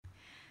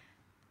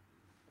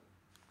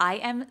I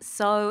am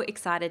so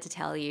excited to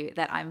tell you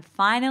that I'm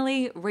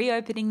finally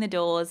reopening the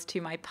doors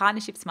to my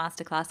Partnerships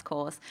Masterclass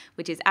course,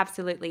 which is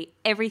absolutely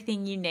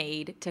everything you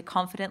need to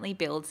confidently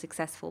build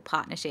successful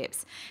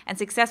partnerships. And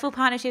successful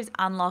partnerships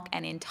unlock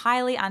an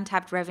entirely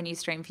untapped revenue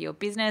stream for your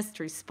business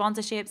through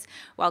sponsorships,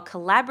 while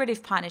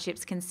collaborative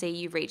partnerships can see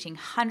you reaching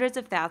hundreds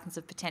of thousands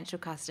of potential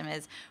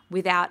customers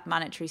without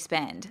monetary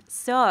spend.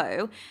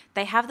 So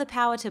they have the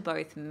power to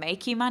both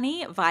make you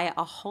money via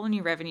a whole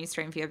new revenue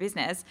stream for your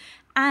business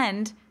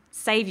and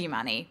save you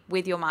money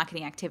with your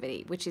marketing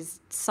activity, which is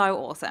so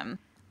awesome.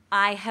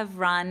 I have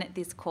run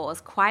this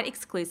course quite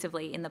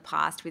exclusively in the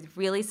past with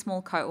really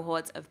small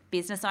cohorts of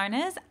business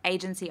owners,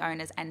 agency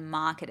owners, and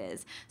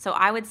marketers. So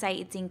I would say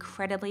it's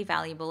incredibly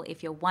valuable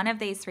if you're one of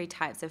these three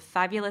types of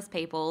fabulous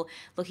people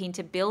looking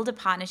to build a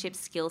partnership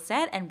skill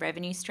set and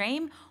revenue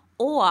stream,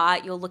 or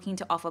you're looking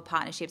to offer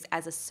partnerships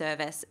as a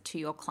service to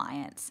your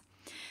clients.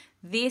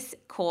 This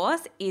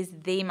course is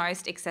the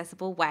most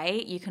accessible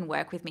way you can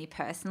work with me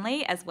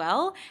personally as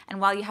well.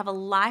 And while you have a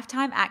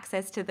lifetime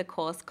access to the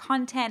course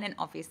content and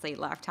obviously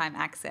lifetime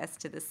access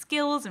to the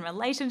skills and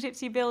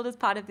relationships you build as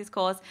part of this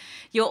course,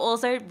 you're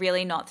also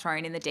really not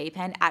thrown in the deep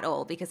end at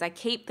all, because I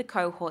keep the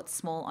cohort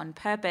small on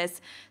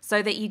purpose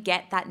so that you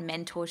get that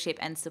mentorship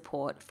and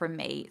support from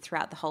me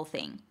throughout the whole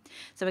thing.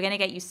 So we're going to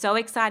get you so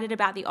excited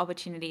about the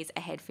opportunities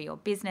ahead for your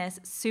business,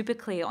 super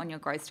clear on your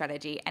growth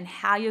strategy, and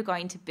how you're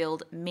going to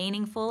build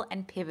meaningful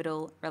and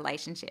pivotal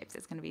relationships.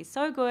 It's going to be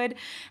so good.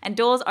 And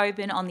doors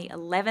open on the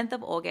 11th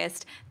of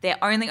August.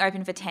 They're only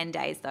open for 10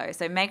 days though.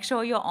 So make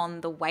sure you're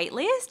on the wait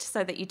list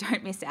so that you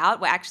don't miss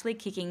out. We're actually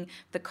kicking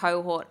the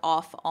cohort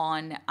off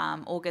on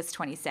August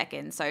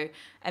 22nd. So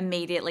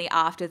immediately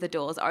after the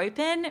doors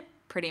open,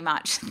 pretty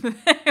much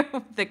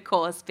the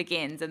course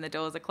begins and the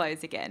doors are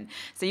closed again.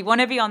 So you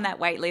want to be on that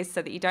wait list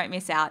so that you don't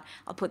miss out.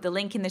 I'll put the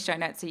link in the show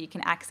notes so you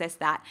can access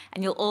that.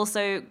 And you'll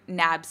also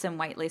nab some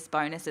waitlist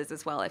bonuses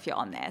as well if you're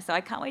on there. So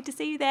I can't wait to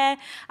see you there.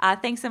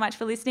 Thanks so much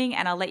for listening,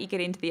 and I'll let you get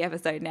into the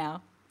episode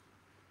now.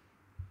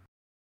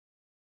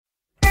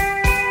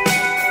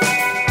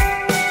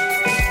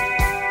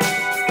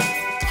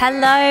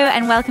 Hello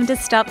and welcome to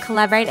Stop,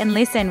 Collaborate and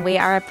Listen. We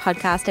are a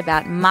podcast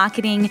about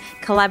marketing,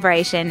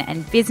 collaboration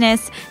and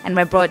business, and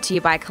we're brought to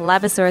you by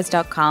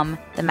Collabosaurus.com,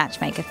 the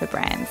matchmaker for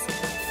brands.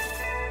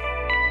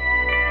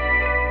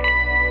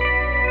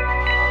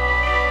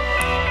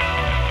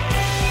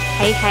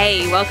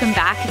 Hey, welcome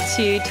back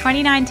to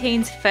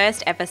 2019's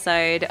first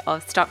episode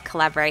of Stop,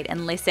 Collaborate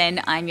and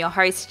Listen. I'm your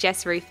host,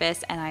 Jess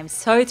Rufus, and I'm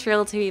so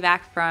thrilled to be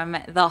back from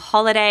the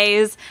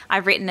holidays.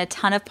 I've written a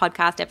ton of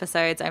podcast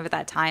episodes over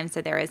that time,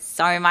 so there is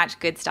so much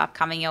good stuff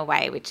coming your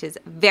way, which is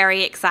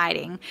very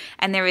exciting.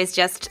 And there is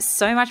just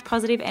so much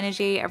positive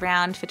energy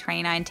around for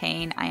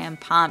 2019. I am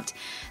pumped.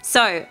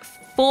 So,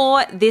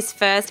 for this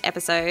first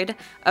episode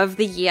of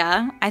the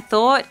year, I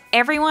thought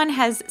everyone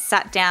has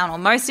sat down, or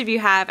most of you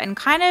have, and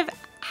kind of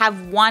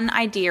have one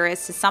idea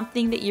as to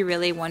something that you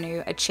really want to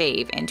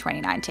achieve in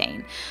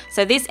 2019.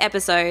 So this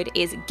episode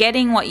is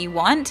getting what you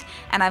want,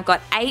 and I've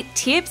got 8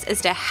 tips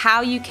as to how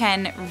you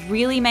can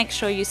really make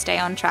sure you stay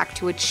on track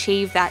to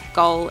achieve that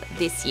goal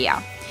this year.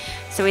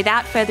 So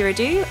without further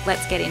ado,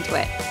 let's get into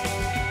it.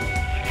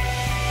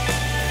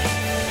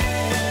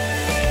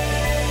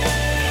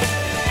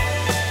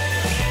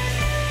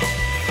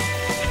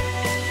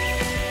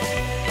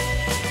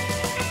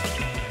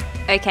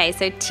 Okay,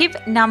 so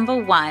tip number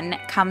 1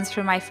 comes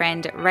from my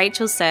friend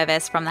Rachel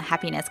Service from the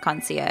Happiness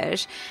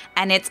Concierge,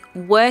 and it's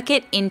work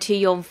it into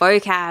your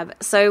vocab.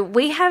 So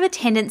we have a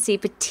tendency,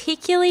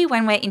 particularly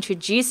when we're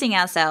introducing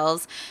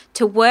ourselves,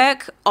 to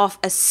work off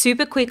a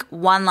super quick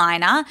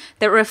one-liner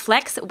that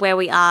reflects where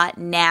we are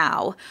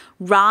now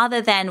rather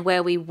than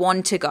where we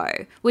want to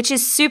go, which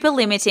is super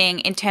limiting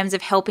in terms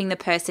of helping the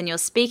person you're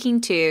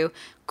speaking to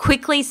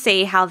quickly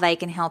see how they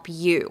can help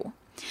you.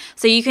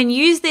 So you can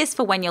use this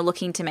for when you're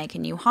looking to make a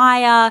new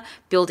hire,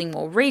 building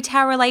more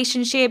retail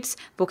relationships,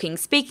 booking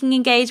speaking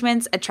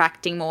engagements,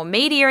 attracting more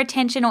media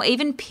attention, or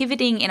even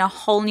pivoting in a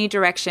whole new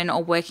direction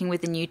or working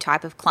with a new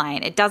type of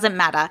client. It doesn't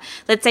matter.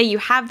 Let's say you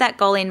have that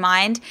goal in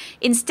mind.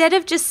 Instead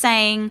of just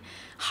saying,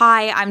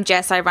 "Hi, I'm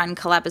Jess, I run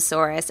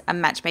Collabosaurus, a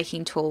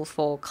matchmaking tool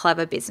for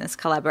clever business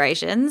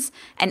collaborations,"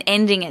 and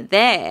ending it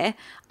there,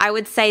 I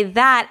would say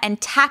that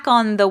and tack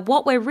on the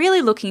what we're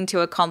really looking to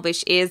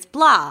accomplish is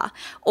blah,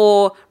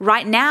 or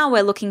right now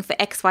we're looking for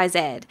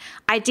XYZ.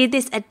 I did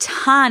this a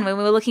ton when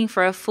we were looking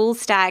for a full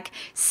stack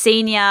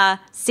senior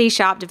C#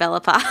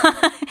 developer.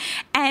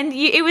 And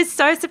it was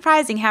so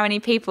surprising how many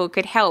people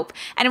could help.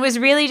 And it was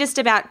really just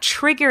about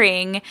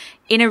triggering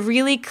in a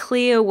really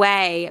clear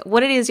way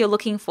what it is you're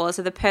looking for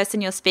so the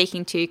person you're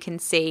speaking to can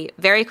see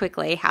very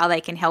quickly how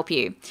they can help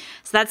you.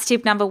 So that's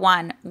tip number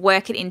 1,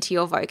 work it into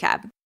your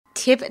vocab.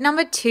 Tip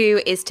number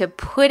 2 is to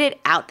put it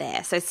out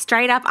there. So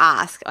straight up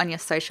ask on your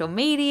social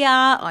media,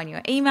 on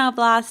your email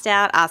blast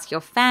out, ask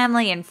your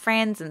family and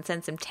friends and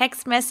send some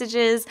text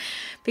messages.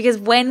 Because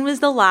when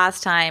was the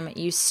last time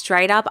you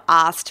straight up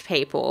asked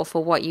people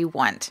for what you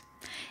want?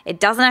 It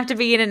doesn't have to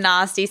be in a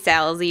nasty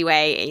salesy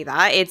way either.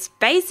 It's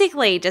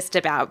basically just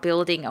about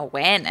building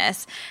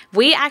awareness.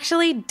 We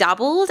actually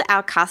doubled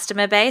our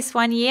customer base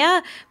one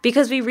year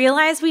because we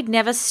realized we'd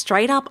never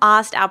straight up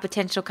asked our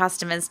potential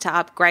customers to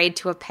upgrade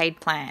to a paid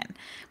plan,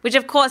 which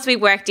of course we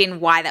worked in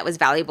why that was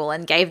valuable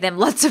and gave them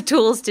lots of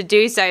tools to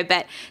do so.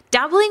 But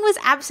doubling was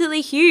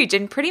absolutely huge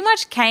and pretty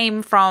much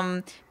came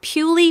from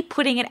purely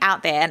putting it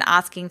out there and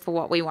asking for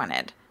what we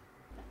wanted.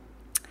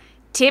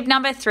 Tip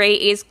number 3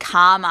 is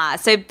karma.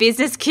 So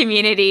business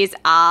communities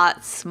are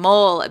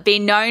small. Be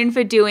known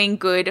for doing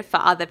good for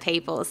other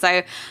people.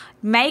 So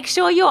make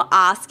sure you're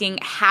asking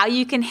how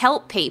you can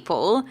help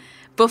people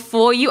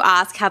before you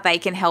ask how they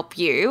can help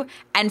you,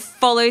 and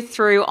follow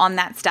through on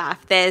that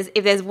stuff.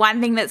 If there's one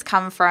thing that's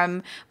come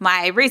from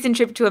my recent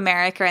trip to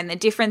America and the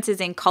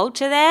differences in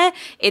culture there,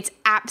 it's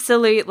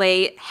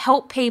absolutely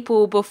help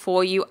people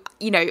before you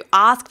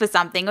ask for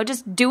something, or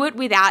just do it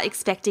without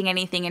expecting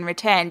anything in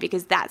return,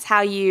 because that's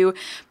how you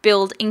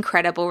build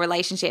incredible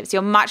relationships.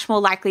 You're much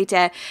more likely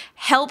to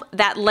help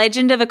that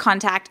legend of a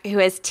contact who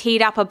has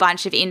teed up a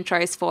bunch of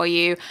intros for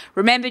you,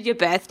 remembered your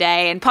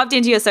birthday, and popped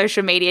into your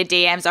social media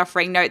DMs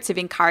offering notes of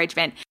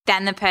encouragement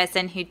than the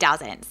person who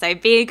doesn't. So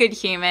be a good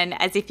human,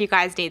 as if you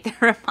guys need the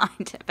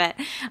reminder, but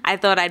I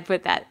thought I'd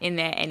put that in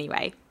there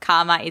anyway.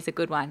 Karma is a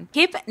good one.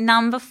 Tip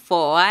number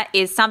 4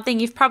 is something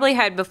you've probably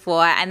heard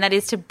before, and that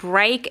is to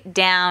break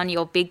down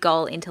your big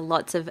goal into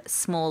lots of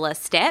smaller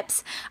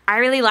steps. I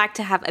really like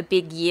to have a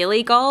big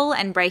yearly goal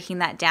and breaking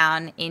that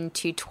down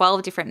into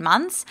 12 different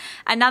months.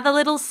 Another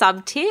little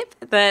sub tip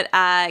that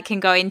can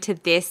go into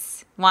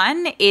this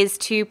one is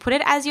to put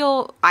it as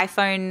your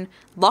iPhone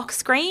lock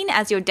screen,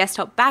 as your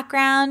desktop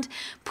background.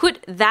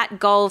 Put that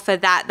goal for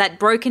that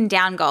broken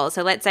down goal.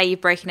 So let's say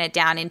you've broken it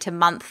down into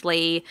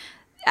monthly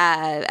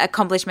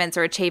accomplishments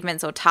or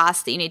achievements or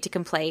tasks that you need to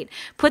complete.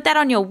 Put that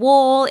on your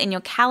wall, in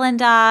your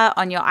calendar,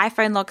 on your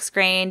iPhone lock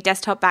screen,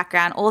 desktop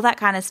background, all that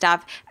kind of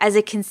stuff as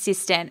a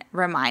consistent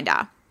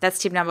reminder. That's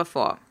tip number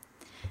 4.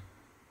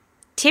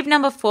 Tip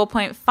number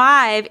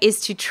 4.5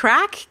 is to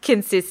track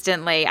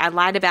consistently. I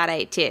lied about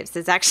 8 tips.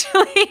 There's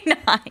actually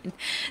 9.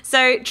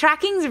 So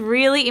tracking is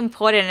really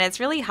important, and it's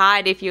really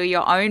hard if you're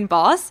your own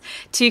boss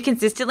to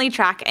consistently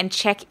track and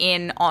check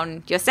in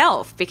on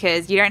yourself,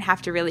 because you don't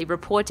have to really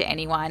report to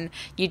anyone.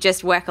 You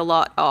just work a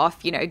lot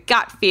off,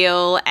 gut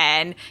feel,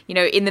 and,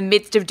 in the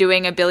midst of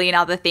doing a billion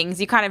other things,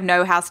 you kind of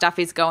know how stuff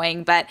is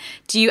going. But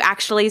do you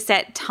actually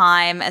set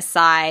time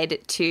aside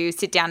to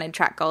sit down and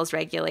track goals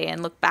regularly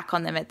and look back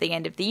on them at the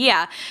end of the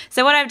year?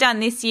 So what I've done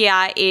this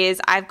year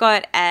is I've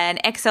got an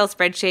Excel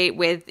spreadsheet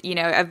with,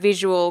 a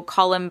visual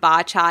column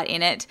bar chart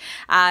in it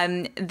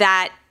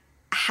that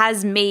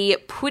has me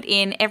put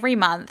in every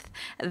month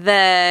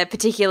the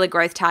particular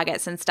growth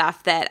targets and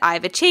stuff that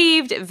I've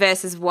achieved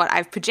versus what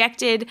I've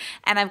projected.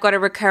 And I've got a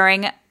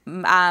recurring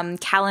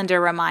calendar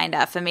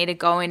reminder for me to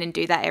go in and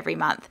do that every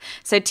month.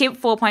 So tip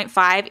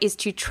 4.5 is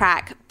to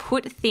track,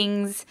 put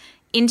things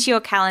into your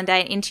calendar,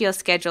 into your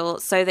schedule,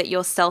 so that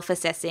you're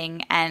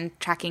self-assessing and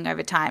tracking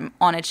over time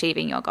on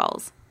achieving your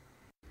goals.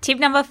 Tip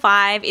number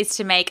 5 is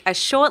to make a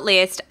short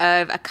list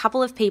of a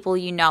couple of people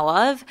you know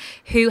of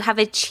who have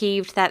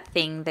achieved that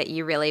thing that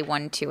you really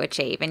want to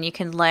achieve, and you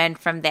can learn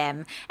from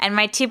them. And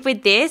my tip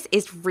with this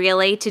is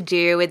really to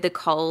do with the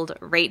cold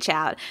reach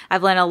out.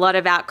 I've learned a lot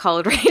about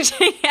cold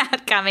reaching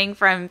out coming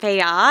from PR,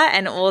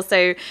 and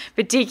also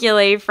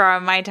particularly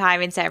from my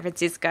time in San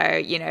Francisco.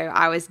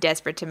 I was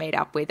desperate to meet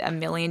up with a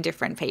million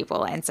different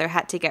people, and so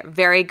had to get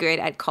very good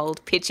at cold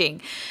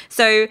pitching.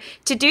 So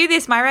to do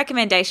this, my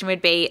recommendation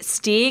would be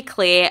steer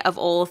clear of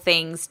all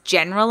things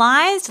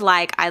generalized,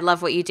 like I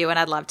love what you do and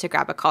I'd love to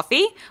grab a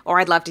coffee, or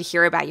I'd love to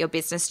hear about your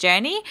business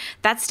journey.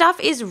 That stuff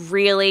is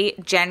really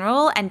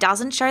general and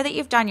doesn't show that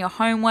you've done your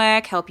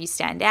homework, help you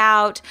stand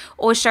out,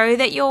 or show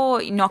that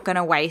you're not going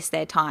to waste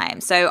their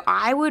time. So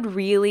I would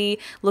really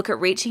look at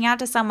reaching out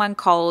to someone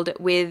cold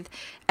with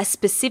a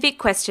specific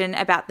question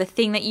about the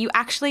thing that you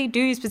actually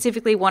do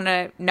specifically want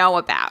to know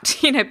about.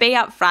 Be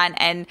upfront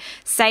and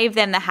save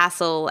them the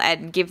hassle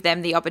and give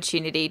them the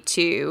opportunity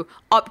to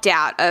opt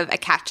out of a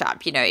catch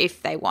up,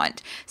 if they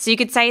want. So you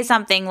could say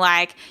something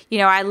like,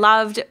 I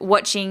loved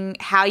watching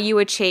how you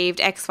achieved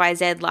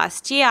XYZ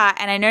last year,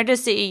 and I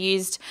noticed that you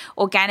used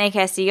organic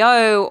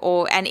SEO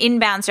or an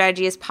inbound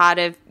strategy as part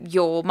of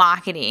your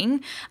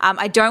marketing.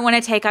 I don't want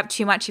to take up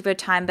too much of your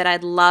time, but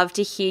I'd love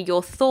to hear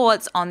your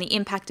thoughts on the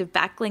impact of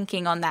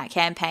backlinking on that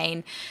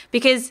campaign,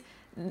 because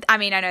I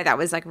know that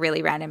was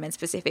really random and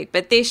specific,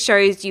 but this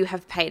shows you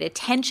have paid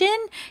attention,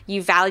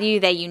 you value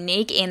their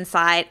unique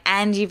insight,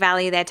 and you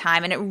value their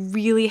time, and it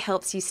really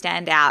helps you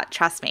stand out,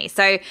 trust me.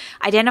 So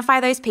identify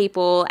those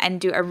people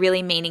and do a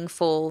really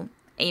meaningful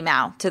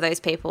email to those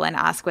people and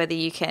ask whether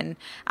you can,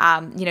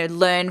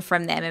 learn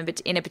from them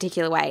in a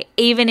particular way,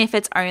 even if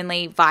it's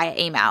only via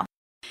email.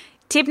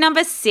 Tip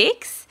number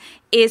 6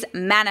 is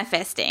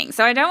manifesting.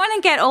 So I don't want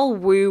to get all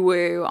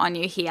woo-woo on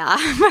you here,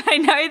 but I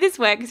know this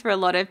works for a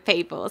lot of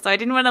people, so I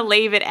didn't want to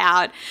leave it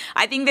out.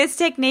 I think this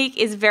technique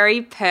is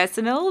very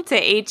personal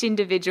to each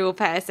individual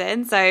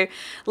person. So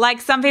like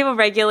some people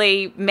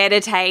regularly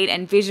meditate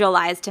and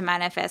visualize to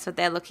manifest what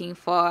they're looking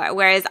for,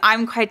 whereas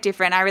I'm quite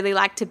different. I really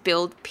like to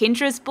build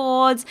Pinterest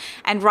boards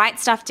and write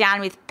stuff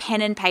down with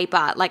pen and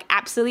paper. Like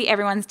absolutely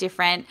everyone's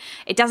different.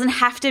 It doesn't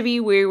have to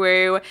be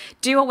woo-woo.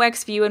 Do what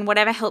works for you and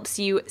whatever helps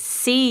you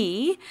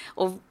see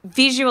or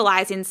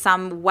visualize in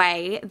some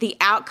way the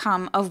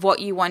outcome of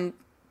what you want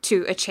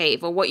to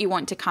achieve or what you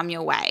want to come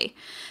your way.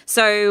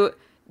 So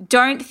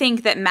don't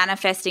think that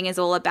manifesting is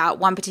all about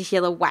one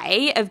particular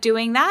way of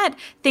doing that.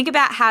 Think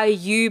about how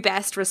you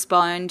best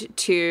respond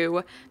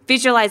to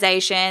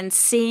visualization,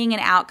 seeing an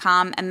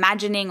outcome,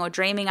 imagining or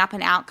dreaming up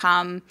an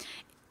outcome.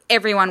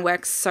 Everyone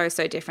works so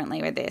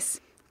differently with this.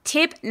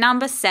 Tip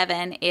number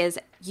 7 is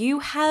you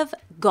have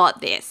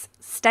got this.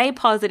 Stay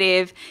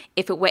positive.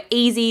 If it were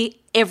easy,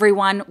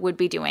 everyone would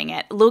be doing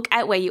it. Look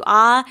at where you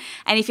are.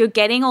 And if you're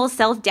getting all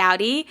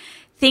self-doubty,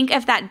 think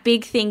of that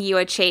big thing you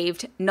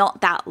achieved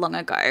not that long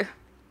ago.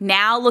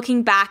 Now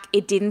looking back,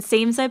 it didn't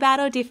seem so bad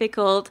or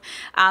difficult,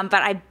 but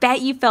I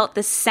bet you felt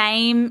the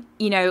same,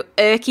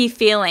 irky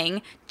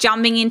feeling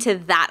jumping into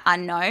that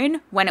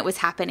unknown when it was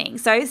happening.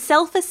 So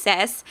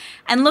self-assess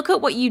and look at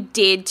what you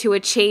did to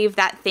achieve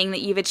that thing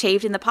that you've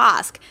achieved in the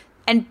past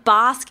and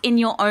bask in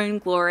your own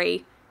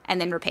glory and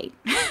then repeat.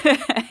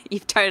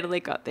 You've totally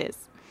got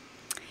this.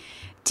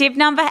 Tip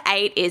number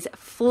 8 is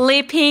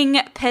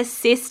flipping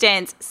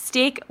persistence.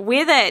 Stick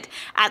with it.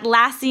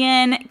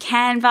 Atlassian,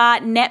 Canva,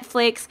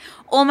 Netflix,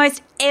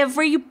 almost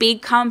every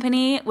big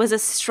company was a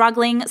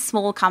struggling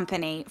small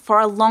company for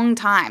a long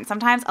time,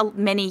 sometimes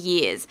many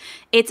years.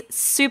 It's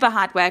super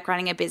hard work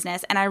running a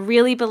business, and I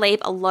really believe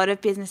a lot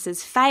of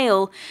businesses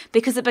fail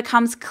because it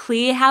becomes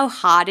clear how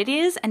hard it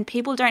is and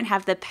people don't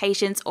have the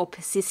patience or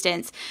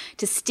persistence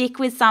to stick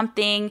with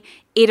something,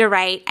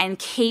 iterate, and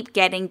keep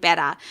getting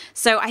better.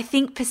 So I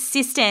think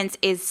persistence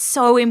is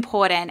so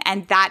important,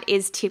 and that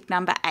is tip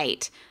number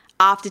 8.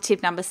 After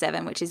tip number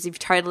 7, which is you've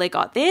totally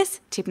got this,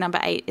 tip number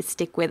 8 is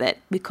stick with it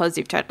because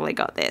you've totally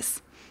got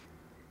this.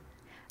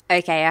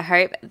 Okay, I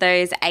hope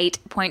those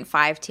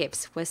 8.5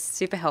 tips were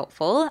super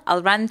helpful.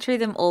 I'll run through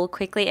them all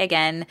quickly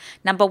again.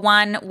 Number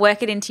 1,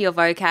 work it into your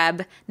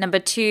vocab. Number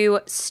 2,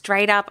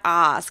 straight up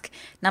ask.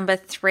 Number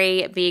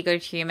 3, be a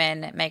good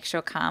human. Make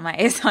sure karma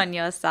is on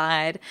your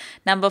side.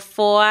 Number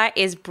 4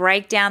 is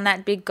break down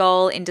that big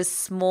goal into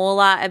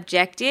smaller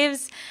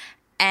objectives.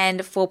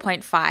 And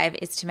 4.5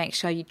 is to make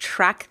sure you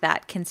track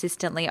that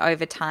consistently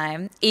over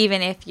time,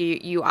 even if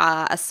you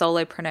are a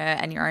solopreneur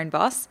and your own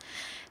boss.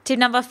 Tip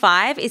number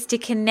 5 is to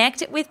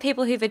connect with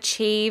people who've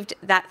achieved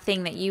that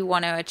thing that you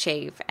want to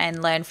achieve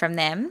and learn from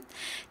them.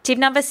 Tip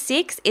number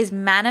 6 is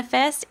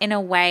manifest in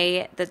a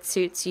way that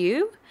suits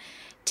you.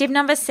 Tip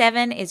number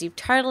 7 is you've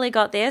totally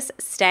got this,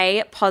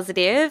 stay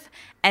positive.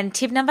 And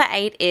tip number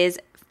 8 is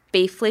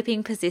be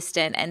flipping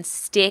persistent and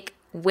stick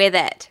with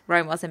it.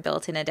 Rome wasn't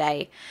built in a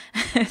day.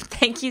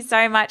 Thank you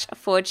so much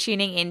for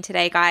tuning in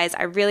today, guys.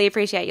 I really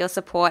appreciate your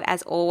support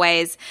as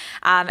always.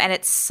 And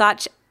it's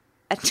such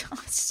I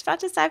was just about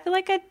to say, I feel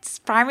like a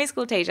primary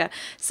school teacher.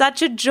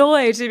 Such a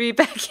joy to be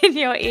back in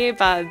your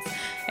earbuds.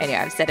 Anyway,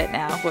 I've said it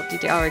now.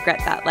 Whoop-de-doo. I'll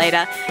regret that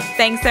later.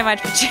 Thanks so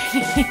much for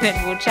tuning in,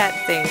 and we'll chat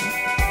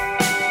soon.